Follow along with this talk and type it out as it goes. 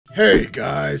Hey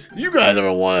guys, you guys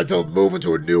ever wanted to move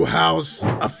into a new house?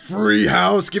 A free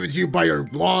house given to you by your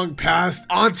long past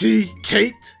auntie,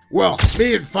 Kate? Well,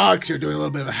 me and Foxy are doing a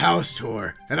little bit of a house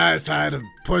tour, and I decided to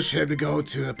push him to go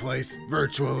to the place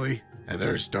virtually. And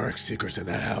there's dark secrets in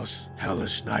that house.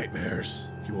 Hellish nightmares,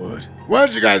 if you would. Why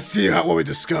don't you guys see what we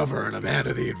discover in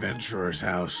Amanda the Adventurer's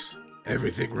house?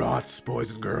 Everything rots,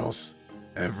 boys and girls.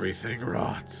 Everything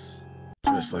rots.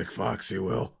 Just like Foxy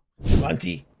will.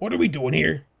 Monty, what are we doing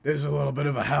here? This is a little bit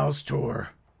of a house tour.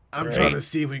 I'm Right. trying to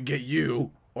see if we can get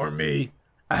you, or me,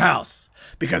 a house.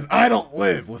 Because I don't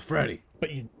live with Freddy.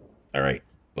 But you, all right,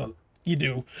 well, you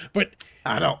do. But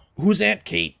I don't. who's Aunt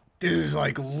Kate? This is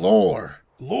like lore.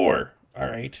 Lore, all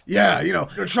right. Yeah, you know,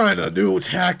 they're trying a new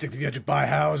tactic to get you to buy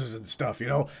houses and stuff, you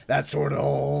know? That sort of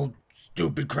old,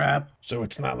 stupid crap. So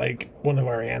it's not like one of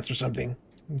our aunts or something.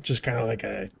 Just kind of like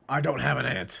a, I don't have an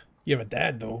aunt. you have a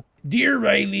dad though. Dear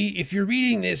Riley, if you're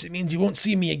reading this, it means you won't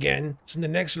see me again. It's in the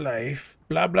next life.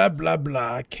 Blah, blah, blah,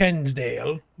 blah.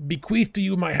 Kensdale. Bequeath to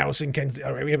you my house in Kensdale.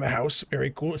 All right, we have a house.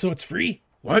 Very cool. So it's free?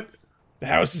 What? The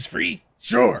house is free?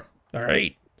 Sure. All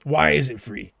right. Why is it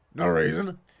free? No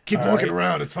reason. Keep All looking right.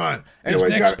 around, it's fine. This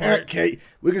Anyways, you next got Aunt part- Kate.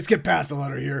 We can skip past the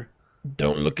letter here.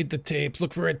 Don't look at the tapes.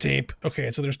 Look for a tape. Okay,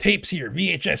 so there's tapes here.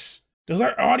 VHS. Does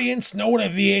our audience know what a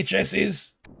VHS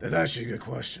is? That's actually a good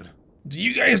question. Do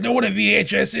you guys know what a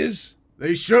VHS is?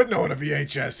 They should know what a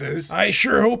VHS is. I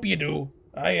sure hope you do.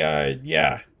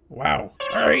 Yeah. Wow.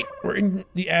 All right, we're in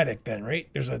the attic then, right?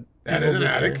 There's a... That thing is an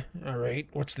over attic. there. All right,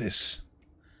 what's this?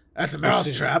 That's a mouse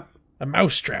is- trap. A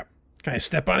mouse trap. Can I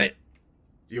step on it?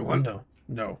 You want? No.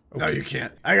 No, Okay. you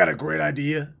can't. I got a great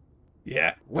idea.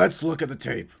 Yeah. Let's look at the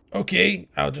tape. Okay,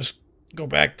 I'll just go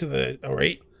back to the... All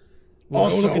right. We'll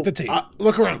Also, go look at the tape.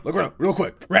 look around, real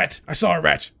quick. Rat. I saw a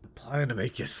rat. I'm planning to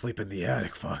make you sleep in the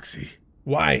attic, Foxy.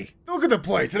 Why? Look at the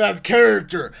place. It has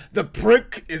character. The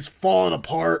brick is falling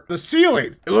apart. The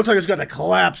ceiling, it looks like it's got to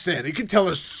collapse in. You can tell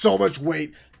there's so much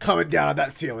weight coming down on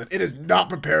that ceiling. It is not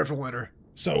prepared for winter.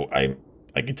 So I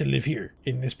get to live here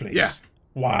in this place. Yeah.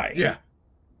 Why? Yeah.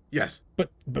 Yes. But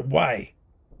why?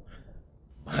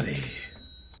 Money.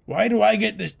 Why do I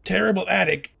get the terrible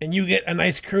attic and you get a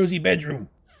nice cozy bedroom?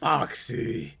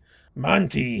 Foxy.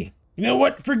 Monty. You know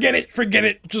what? Forget it. Forget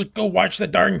it. Just go watch the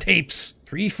darn tapes.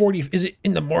 3:40. Is it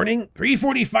in the morning?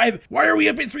 3:45. Why are we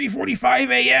up at 3:45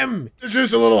 a.m.? It's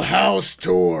just a little house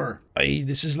tour.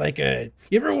 This is like a...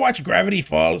 You ever watch Gravity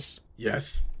Falls?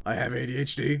 Yes. I have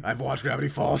ADHD. I've watched Gravity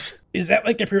Falls. Is that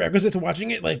like a prerequisite to watching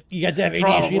it? Like, you got to have ADHD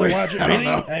Probably. to watch it? I don't Really?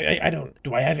 know. I don't.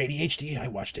 Do I have ADHD? I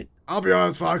watched it. I'll be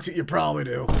honest, Foxy, you probably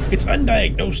do. It's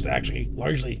undiagnosed, actually,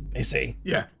 largely, they say.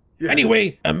 Yeah.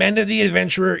 Anyway, Amanda the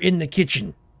Adventurer in the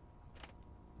kitchen.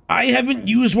 I haven't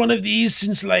used one of these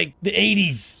since like the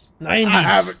 80s, 90s. I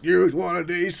haven't used one of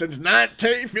these since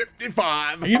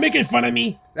 1955. Are you making fun of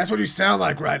me? That's what you sound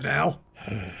like right now.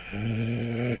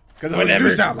 Because that's what Whatever.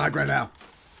 you sound like right now.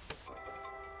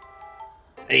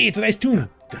 Hey, it's a nice tune.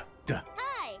 Duh.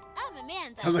 Hi, I'm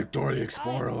Amanda. Sounds like Dora the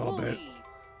Explorer a little bit.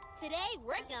 Today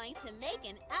we're going to make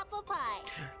an apple pie.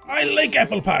 I like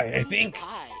apple pie, I think.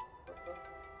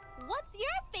 What's your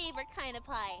favorite kind of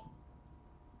pie?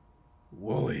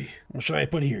 Woolly. What should I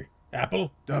put here?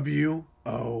 Apple?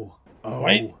 W-O-O-L-Y.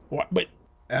 Wait, what? But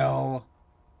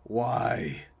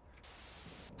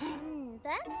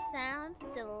That sounds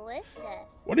delicious.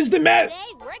 what is the matter? Today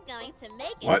we're going to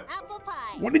make What? an apple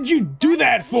pie. What did you do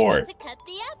that We for? need to cut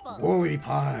the apples. Woolly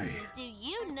pie. Do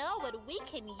you know what we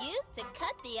can use to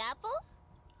cut the apples?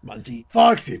 Monty,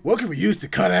 Foxy, what can we use to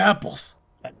cut apples?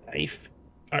 a knife?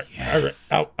 All Yes.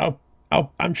 right,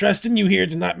 I'm trusting you here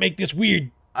to not make this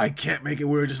weird. I can't make it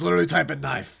weird. Just literally type in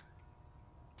knife.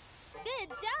 Good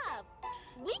job.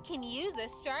 We can use a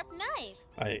sharp knife.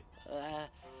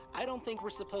 I don't think we're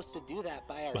supposed to do that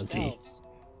by Monty. ourselves.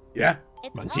 Yeah?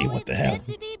 It's Monty, always what the hell?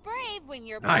 good to be brave when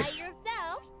you're Knife. by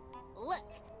yourself. Look,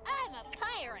 I'm a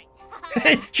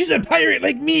pirate. She's a pirate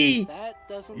like me. That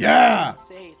doesn't Yeah. sound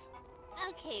safe.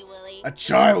 Okay, Willie. A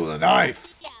child with a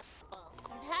knife. Yeah,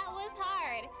 that was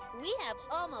hard. We have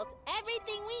almost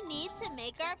everything we need to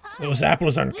make our pie. Those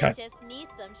apples aren't we cut. just need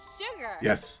some sugar.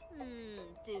 Yes.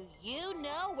 Do you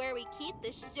know where we keep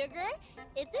the sugar?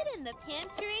 Is it in the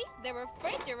pantry, the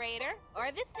refrigerator, or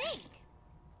the sink?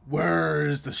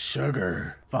 Where's the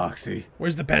sugar, Foxy?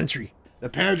 Where's the pantry? The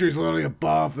pantry's literally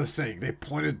above the sink. They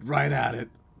pointed right at it.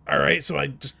 All right, so I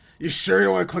just... You sure you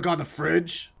don't want to click on the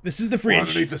fridge? This is the Or fridge.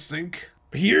 underneath the sink?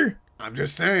 Here? I'm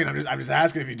just saying. I'm just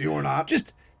asking if you do or not.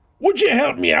 Just, would you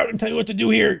help me out and tell me what to do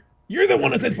here? You're the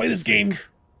one that said play this game.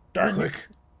 Darn. Click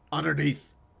underneath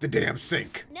the damn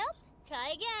sink. Nope.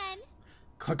 Try again.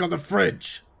 Click on the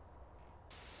fridge.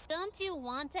 Don't you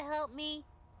want to help me?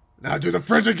 Now do the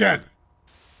fridge again.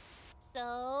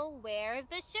 So, where's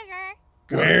the sugar?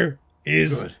 Good. Where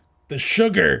is Good. the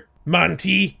sugar,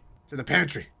 Monty? To the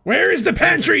pantry. Where is the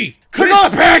pantry? Click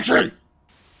on the pantry!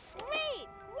 Great!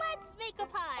 Let's make a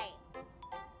pie!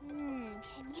 Can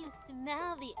you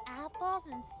smell the apples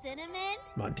and cinnamon?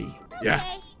 Monty, Yeah.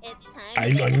 Okay, it's time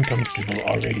I'm to make a uncomfortable pie.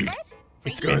 already. First,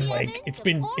 It's bring been the like oven it's to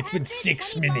been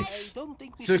 6 425. minutes. I don't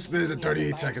think we 6 should minutes be and cooking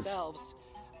 38 by seconds. ourselves.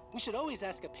 We should always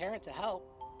ask a parent to help.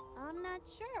 I'm not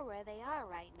sure where they are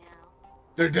right now.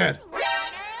 They're dead.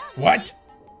 What?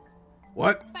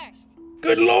 What? First,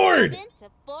 Good lord! oven to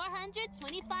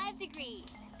 425 degrees.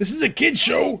 This is a kid's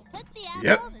show. Put the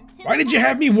Yep. apples into Why the did you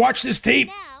have me watch this tape?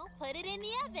 Now, put it in the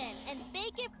oven and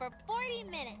bake it for 40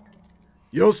 minutes.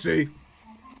 You'll see.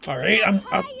 All right,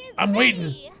 Pie is I'm waiting.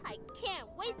 ready. I can't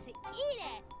wait to eat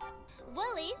it.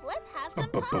 Willie, let's have some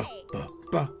pie.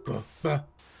 Ba-ba-ba-ba-ba.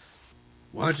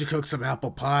 Why don't you cook some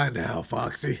apple pie now,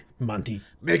 Foxy? Monty,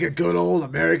 Make a good old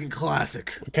American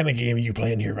classic. what kind of game are you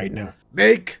playing here right now?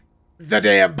 Make the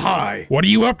damn pie. What are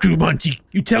you up to, Monty?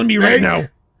 You tell me right Make now.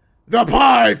 the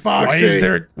pie, Foxy. Why is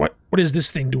there what is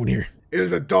this thing doing here? It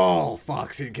is a doll,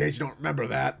 Foxy, in case you don't remember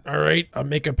that. All right, I'll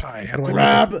make a pie. How do I make it?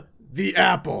 Grab the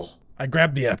apple. I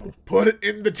grabbed the apple. Put it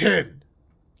in the tin.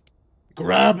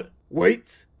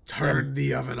 Wait, turn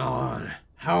the oven on.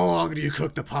 How long do you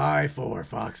cook the pie for,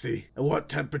 Foxy? At what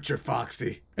temperature,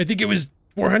 Foxy? I think it was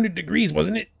 400 degrees,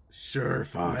 wasn't it? Sure, My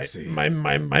Foxy. my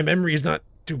memory is not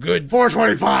too good.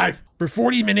 425. For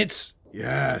 40 minutes.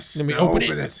 Yes. Then we now open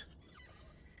open it. it.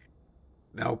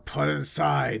 Now put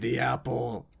inside the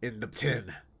apple in the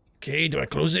tin. Okay, do I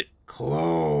close it?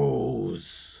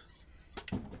 Close.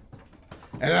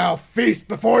 And now feast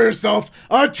before yourself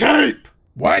a tape.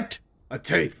 What? A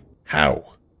tape.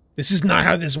 How? This is not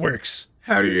how this works.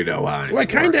 How do you know how it What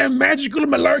kind of works? magical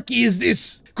malarkey is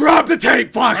this? Grab the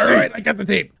tape, Foxy. All right, I got the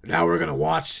tape. Now we're gonna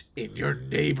watch in your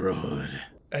neighborhood.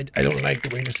 I don't like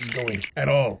the way this is going at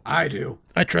all. I do.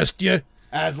 I trust you.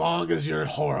 As long as you're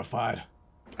horrified.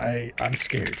 I'm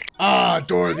scared. Ah,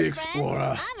 Dora the Hi,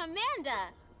 Explorer. friends. I'm Amanda.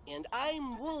 And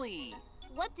I'm Wooly.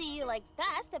 What do you like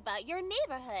best about your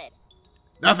neighborhood?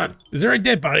 Nothing. Is there a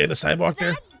dead body on the sidewalk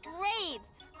there? That's great.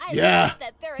 I Yeah. love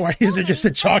that there are Why so is there just a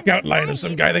many chalk friends outline in my of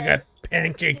some guy that neighborhood. got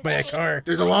pancaked by a car?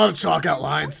 There's a lot of chalk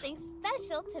outlines. Something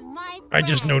special to my I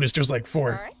just friends. noticed there's like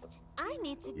 4. First, I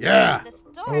need to Yeah. go to the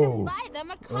store Oh. to buy them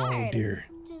a card. Oh dear.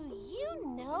 Do you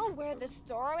know where the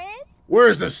store is?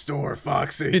 Where's the store,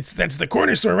 Foxy? That's the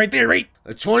corner store right there, right?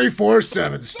 A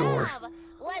 24/7 store. Job.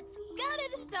 Let's go to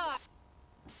the store.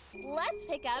 Let's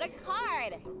pick out a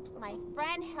card. My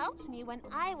friend helped me when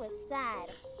I was sad.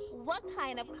 What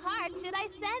kind of card should I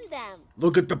send them?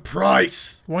 Look at the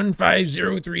price.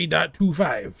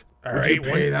 1503.25. All Would right, you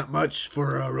pay that much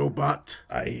for a robot?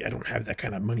 I don't have that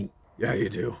kind of money. Yeah, you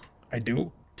do. I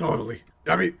do. Totally.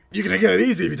 I mean, you can get it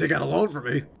easy if you take out a loan from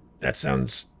me. That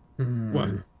sounds. What?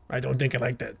 I don't think I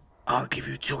like that. I'll give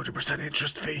you 200%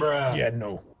 interest fee. Yeah,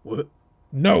 no. What?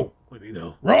 No. What do you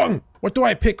know? Wrong. What do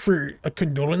I pick for a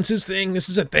condolences thing? This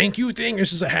is a thank you thing.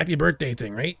 This is a happy birthday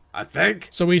thing, right? I think.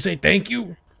 So we say thank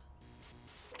you.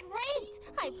 Great!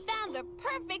 I found the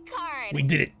perfect card. We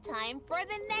did it. Time for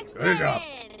the next Good job.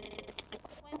 one.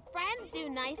 When friends do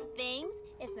nice things,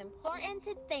 it's important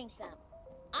to thank them.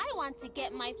 I want to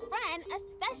get my friend a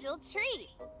special treat.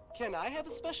 Can I have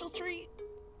a special treat?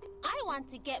 I want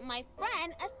to get my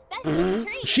friend a special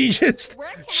treat. She just.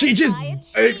 Where can She I just. buy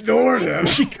a treat ignored for my him.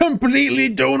 She completely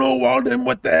don't know Walden.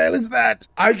 What the hell is that?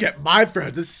 I get my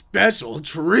friends a special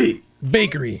treat.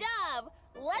 Bakery. job?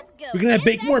 Let's go. We're gonna get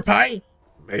bake that more pie. treat.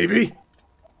 Maybe.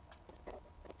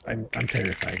 I'm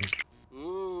terrified.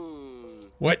 Mmm.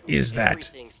 What is that?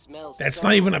 Everything smells That's so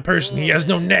not even a person. He has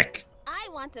no good. neck. I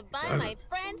want to buy my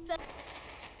friend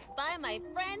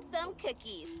some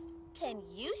cookies. Can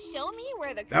you show me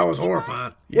where the That was cookies are?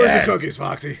 horrifying. Where's Yeah. the cookies,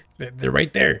 Foxy? They're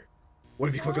right there. What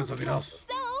if you click on something else?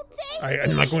 So tasty.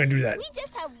 I'm not going to do that. We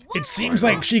just have one It seems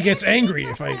more like she gets angry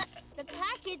if I. The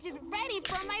package is ready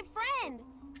for my friend.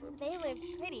 They live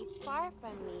pretty far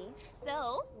from me,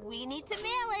 so we need to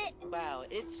mail it. Wow,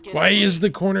 it's getting Why is late. the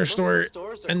corner Most of store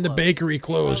stores are and the closed. bakery We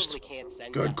closed? probably can't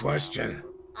send Good that question.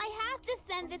 I have to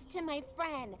send this to my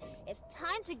friend. It's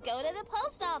time to go to the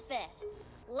post office.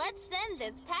 Let's send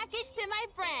this package to my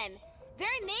friend.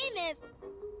 Their name is...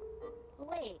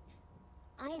 Wait,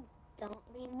 I don't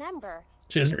remember.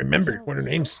 She doesn't remember Can what her you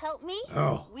name's. help me? Oh.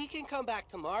 now. We can come back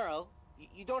tomorrow.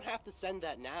 You don't have to send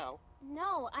that now.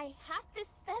 No, I have to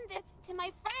send this to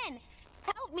my friend.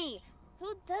 Help me.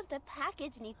 Who does the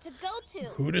package need to go to?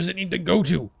 Who does it need to go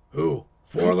to? Who?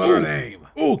 Four-letter name.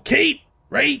 Oh, Kate,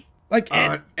 right? Like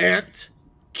Aunt. Aunt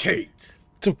Kate.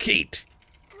 So Kate.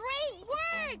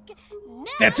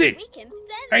 Now That's it. we can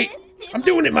send Hey, this to I'm my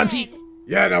doing it, Monty. friend.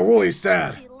 Yeah, now Woolie's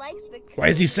sad. He likes the Why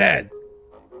is he sad?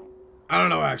 I don't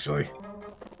know, actually.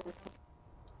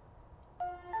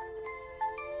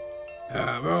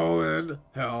 Hammer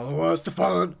hell was the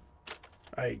fun.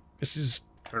 This is,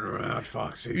 Turn around,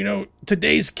 Foxy. you know,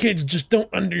 today's kids just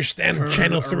don't understand Turn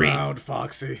Channel 3. around,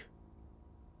 Foxy.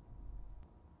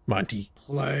 Monty,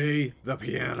 Play the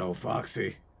piano,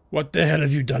 Foxy. what the hell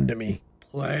have you done to me?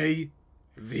 Play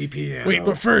the piano. Wait,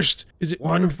 but first, is it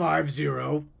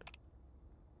 150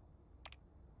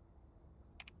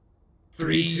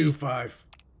 325.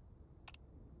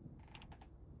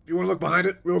 You want to look behind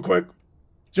it real quick?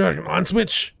 Is there like an on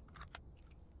switch?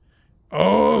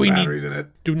 Oh, we need. Batteries in it.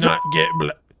 Do not get.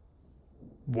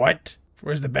 What?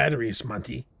 Where's the batteries,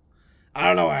 Monty? I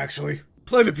don't know, actually.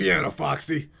 Play the piano,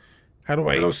 Foxy. How do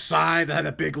I? Those signs that had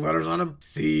the big letters on them.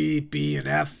 C, B, and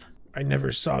F. I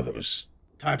never saw those.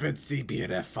 Type in C, B,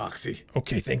 and F, Foxy.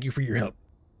 Okay, thank you for your help.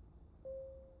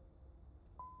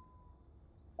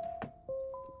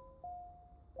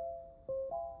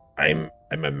 I'm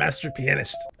a master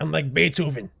pianist. I'm like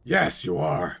Beethoven. Yes, you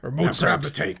are. Or Now Mozart. grab the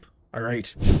tape. All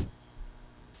right.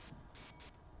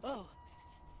 Oh,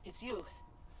 it's you.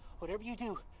 Whatever you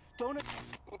do, don't...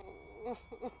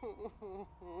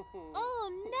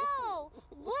 Oh no!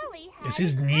 Wooly has Is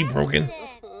his an knee broken?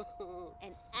 accident.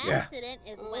 An Yeah. accident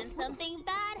is when something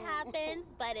bad happens,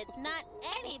 but it's not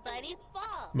anybody's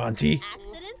fault. Monty,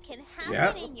 Accidents can happen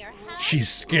Yeah. in your house. she's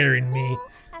scaring me.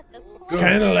 At the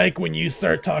Kind of like when you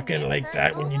start talking like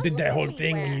that when you did that whole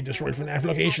thing when you destroyed FNAF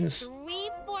locations.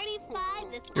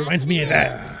 3:45 this Reminds me of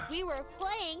that. afternoon, we were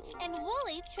playing and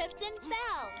Wooly tripped and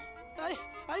fell.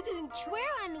 I didn't try.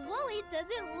 Where on Wooly does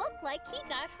it look like he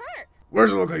got hurt? Where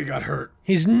does it look like you got hurt?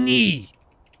 His knee.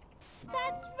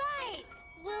 That's right.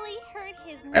 Wooly hurt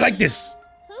his knee. I like this.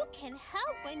 Who can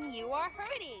help when you are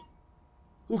hurting?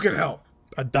 Who can help?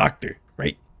 A doctor,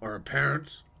 right? Our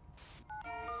parents?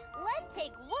 Let's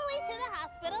take Wooly to the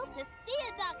hospital to see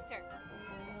a doctor.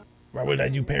 Why would I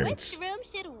do parents? Which room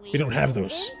should we? We don't have go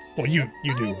those. into? Well, you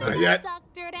do. Find Not a yet.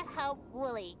 doctor to help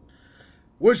Wooly.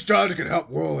 Which doctor can help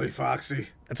Wooly, Foxy?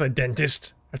 That's a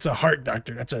dentist. That's a heart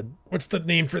doctor. That's a, what's the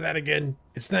name for that again?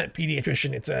 It's not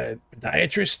pediatrician. It's a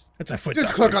podiatrist. That's a foot Just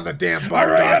doctor. click on the damn All button,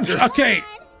 right, doctor. okay.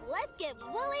 Come on, let's get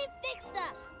Wooly fixed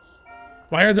up.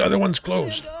 Why are the other ones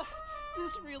closed? Amanda,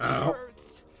 this really Oh.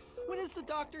 hurts. When is the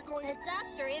doctor going The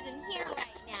doctor isn't here right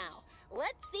now.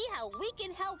 Let's see how we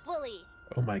can help Wooly.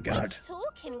 Oh my God. Which tool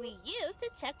can we use to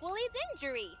check Wooly's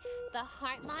injury? The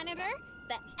heart monitor,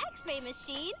 the X-ray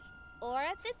machine, or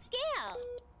the scale?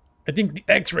 I think the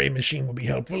X-ray machine will be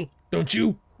helpful, don't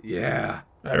you? Yeah.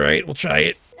 All right, we'll try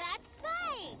it. That's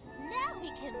right. Now we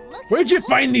can look. Where'd at you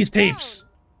find Wooly's these tapes?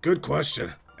 Good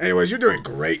question. Anyways, you're doing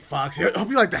great, Foxy. I hope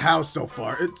you like the house so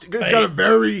far. It's Hey. got a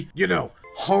very,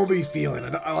 homey feeling,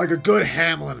 and like a good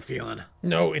Hamlin feeling.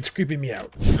 No, it's creeping me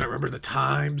out. I remember the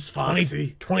times,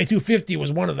 Foxy. 2250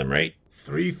 was one of them, right?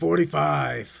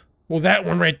 3:45. Well, that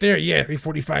one right there, yeah,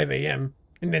 3:45 a.m.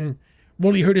 And then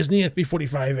Wooly hurt his knee at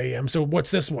 3:45 a.m. So what's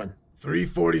this one?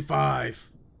 3:45.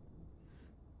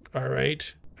 All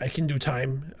right, I can do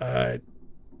time.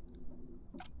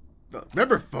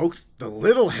 Remember, folks, the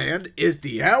little hand is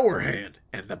the hour hand,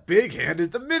 and the big hand is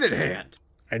the minute hand.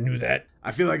 I knew that.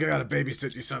 I feel like I gotta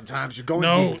babysit you sometimes. You're going the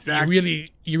No, exact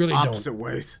you really opposite don't.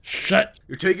 ways. Shut.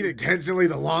 You're taking intentionally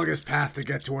the longest path to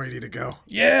get to where you need to go.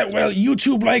 Yeah, well,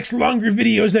 YouTube likes longer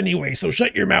videos anyway, so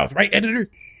shut your mouth, right, editor?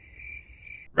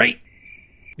 Right?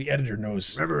 The editor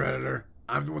knows. Remember, editor,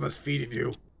 I'm the one that's feeding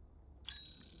you.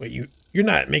 Wait, you're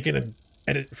not making an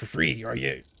edit for free, are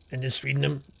you? And just feeding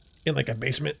them in like a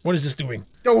basement? What is this doing?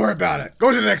 Don't worry about it. Go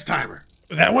to the next timer.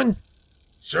 That one?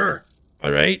 Sure.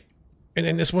 All right. And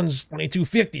then this one's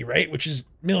 2250, right? Which is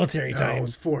military No, time.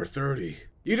 it's 4:30.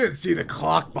 You didn't see the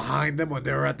clock behind them when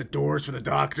they were at the doors for the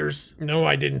doctors? No,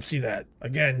 I didn't see that.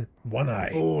 Again, one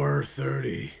eye.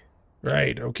 4:30.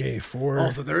 Right, okay, 4.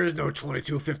 Also, there is no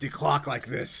 2250 clock like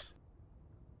this.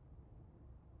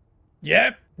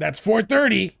 Yep, that's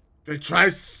 4:30. They try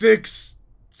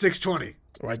 6:20.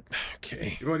 Right,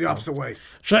 okay. You're going the opposite way.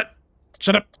 Shut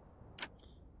up.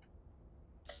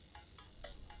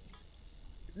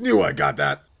 Knew I got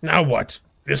that. Now what?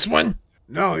 This one?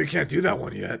 No, you can't do that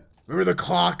one yet. Remember the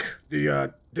clock?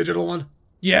 The digital one?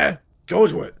 Yeah. Go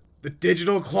to it. The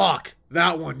digital clock.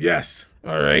 That one, yes.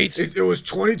 All right. It was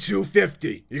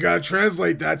 2250. You gotta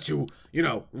translate that to,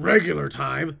 regular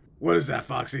time. What is that,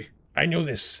 Foxy? I know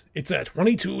this. It's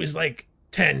 22 is like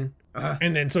 10, Uh-huh.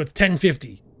 and then so it's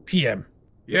 10:50 p.m.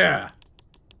 Yeah.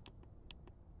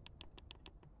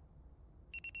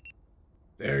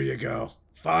 There you go.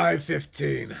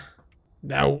 5:15.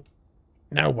 Now,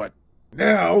 Now what?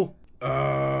 Now, We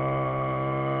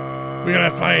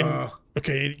gotta find.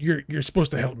 Okay, you're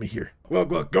supposed to help me here.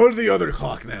 Look, go to the other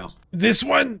clock now. This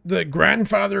one, the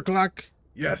grandfather clock.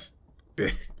 Yes,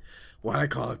 big. Why'd I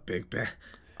call it Big Ben?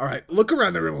 All right, look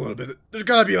around the room a little bit. There's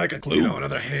gotta be like a Clue?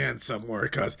 another hand somewhere,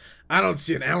 cause I don't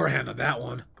see an hour hand on that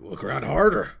one. Look around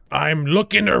harder. I'm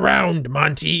looking around,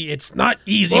 Monty. It's not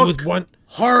easy Look with one.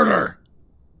 harder.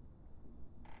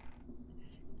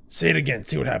 Say it again.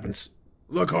 See what happens.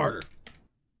 Look harder.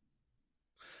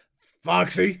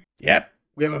 Foxy, Yep.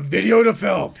 we have a video to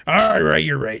film. All right,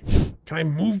 you're right. Can I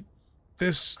move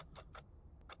this?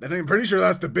 I think I'm pretty sure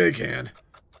that's the big hand.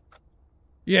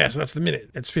 Yeah, so that's the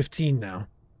minute. That's 15 now.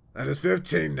 That is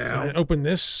 15 Can now. I open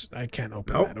this? I can't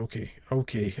open Nope. that. Okay.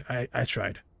 I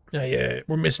tried. Yeah,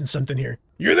 we're missing something here.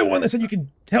 You're the one that said you could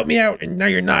help me out, and now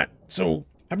you're not. So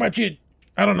how about you,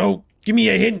 I don't know, give me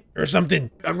a hint or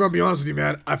something. I'm gonna be honest with you,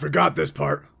 man. I forgot this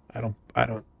part. I don't, how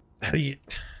do you,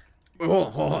 Wait,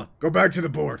 hold on. Go back to the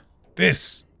board.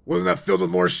 this. Wasn't that filled with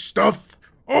more stuff?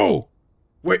 Oh,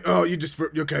 Wait, you just...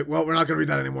 Okay, well, we're not gonna read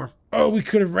that anymore. we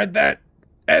could have read that.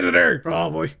 Editor,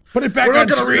 Probably. put it back We're on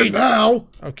not gonna read it screen. now.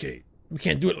 Okay, we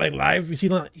can't do it like live. Is he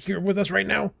not here with us right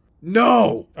now?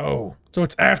 No. Oh, so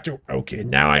it's after. Okay,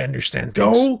 now I understand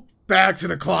things. Go back to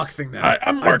the clock thing now.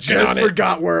 I'm I working just on it.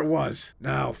 forgot where it was.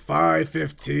 Now,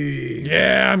 5:15.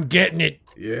 Yeah, I'm getting it.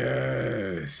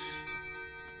 Yes.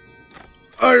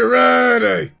 Are you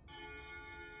ready?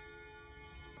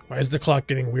 Why is the clock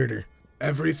getting weirder?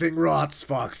 Everything rots,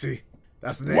 Foxy.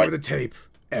 That's the name What? of the tape.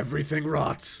 Everything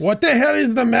rots. What the hell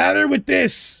is the matter with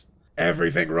this?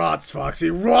 Everything rots,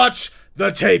 Foxy. Watch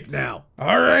the tape now.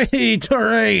 All right.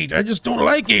 I just don't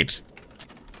like it.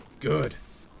 Good.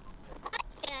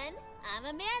 And I'm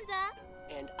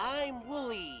Amanda. And I'm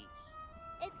Wooly.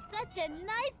 It's such a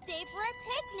nice day for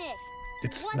a picnic.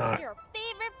 It's What's not. your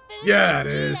favorite food Yeah, to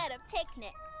it eat is. at a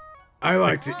picnic? I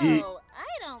like to eat. Oh,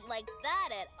 I don't like that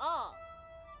at all.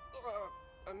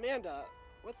 Amanda,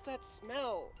 what's that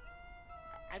smell?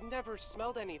 I've never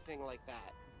smelled anything like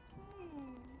that.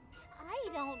 I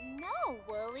don't know,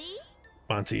 Wooly.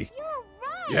 Monty, You're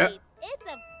right. Yeah. It's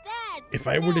a bad if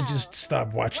I were to smell. just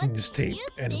stop watching What this do tape you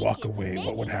and think walk is away,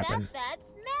 what would making happen? That bad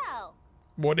smell?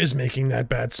 What is making that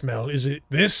bad smell? Is it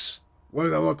this? What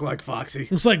does that look like, Foxy?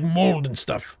 It's like mold and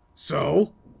stuff.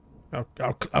 So, I'll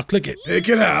click it. pick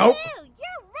it out. Ew,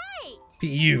 you're right.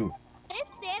 You. This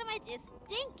sandwich is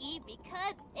stinky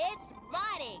because it's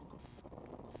rotting.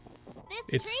 This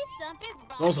It's- tree stump is rotting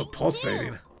It's also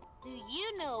pulsating. too. Do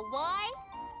you know why?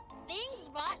 Things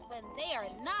rot when they are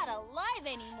not alive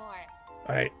anymore.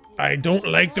 I don't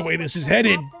like the way this is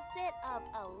headed. The opposite of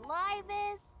alive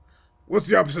is What's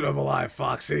the opposite of alive,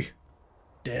 Foxy?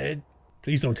 Dead?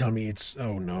 Please don't tell me it's,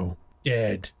 oh no,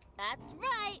 dead. That's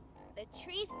right. The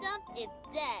tree stump is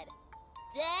dead.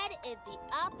 Dead is the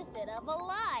opposite of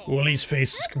alive. Wooly's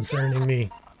face is concerning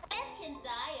me. Men can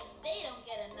die if they don't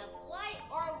get enough light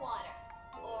or water,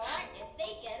 or if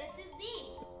they get a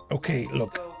disease. Okay,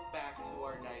 look. Go back to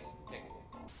our nice picnic.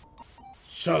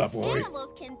 Shut up, Wooly. Animals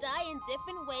can die in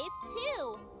different ways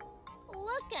too.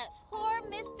 Look at poor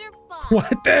Mr. Fox.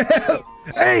 What the hell?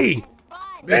 Hey!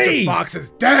 Mr. Hey! Fox is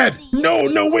dead.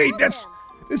 No, wait, this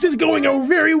is going a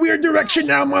very weird direction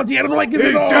now, Monty. I don't like it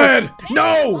He's at all. dead.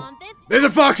 No!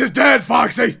 Mr. Fox is dead,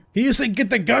 Foxy. He used to get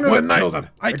the gun or the What knife. killed him?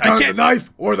 I The gun, can't. the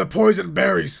knife, or the poison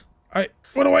berries?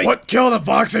 What do I? What killed him,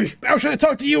 Foxy? I was trying to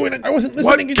talk to you and I wasn't What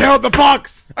listening. killed the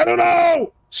fox? I don't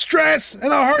know. Stress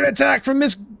and a heart attack from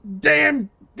this damn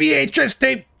VHS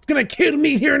tape. It's gonna kill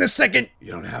me here in a second.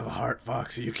 You don't have a heart,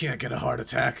 Foxy. You can't get a heart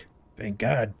attack. Thank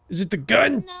God. Is it the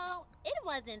gun? No, it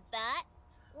wasn't that.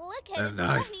 Look at A his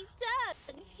knife. funny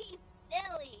tongue. He's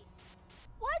silly.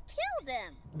 What killed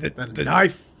him? The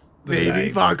knife, the maybe,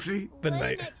 knife. Foxy. The Wouldn't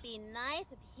knife. it be nice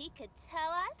if he could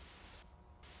tell us?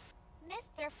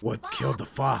 Mr. What Fox, killed the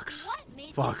fox? What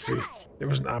made Foxy. you die? There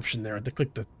was an option there. I had to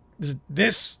click the. Is it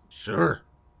this? Sure.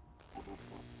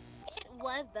 It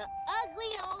was the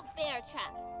ugly old bear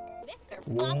trap. Mr.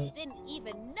 Whoa. Fox didn't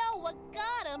even know what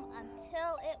got him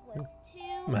until it was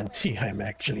too Monty, I'm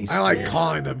actually I like scared.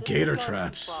 calling them This gator has gone too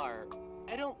traps. far.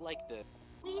 I don't like this.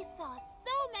 We saw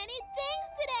so many things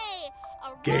today.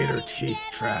 A Gator rotting teeth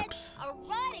sandwich, traps. A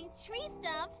rotting tree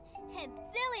stump, and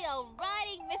silly old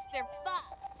rotting Mr.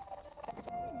 Fox.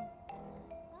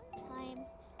 Sometimes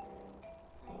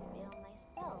I feel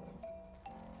myself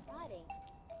rotting.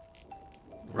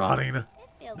 Rotting, It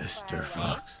feels Mr. far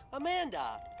away. Fox.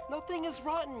 Amanda, nothing is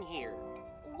rotten here.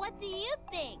 What do you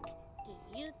think?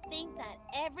 Do you think that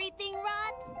everything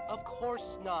rots? Of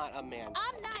course not, Amanda.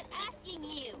 I'm not asking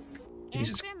you.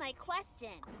 Jesus. Answer my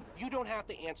question. You don't have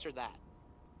to answer that.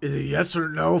 Is it yes or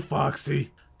no,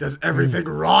 Foxy? Does everything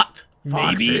rot,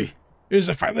 Foxy? Maybe. There's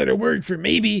a 5-letter word for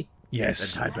maybe.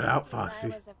 Yes. Then type it out, I Foxy.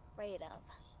 was afraid of.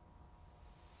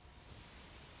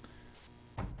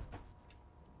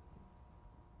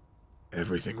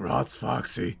 Everything rots,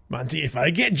 Foxy. Monty, if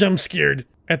I get jump scared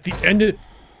at the end of...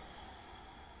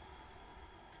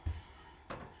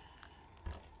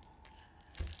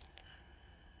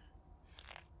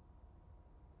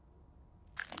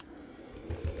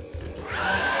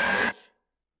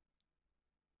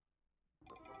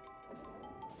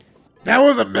 That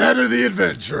was Amanda the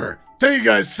Adventurer. Thank you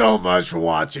guys so much for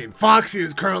watching. Foxy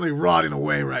is currently rotting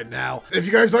away right now. If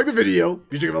you guys like the video,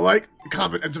 be sure to give a like,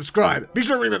 comment, and subscribe. Be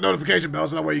sure to ring that notification bell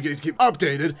so that way you guys keep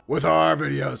updated with our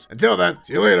videos. Until then,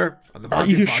 see you later on the Are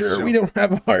Monty you Fox sure Show. we don't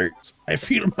have hearts? I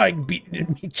feel mine beating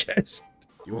in me chest.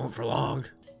 You won't for long.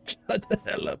 Shut the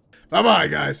hell up. Bye-bye,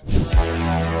 guys.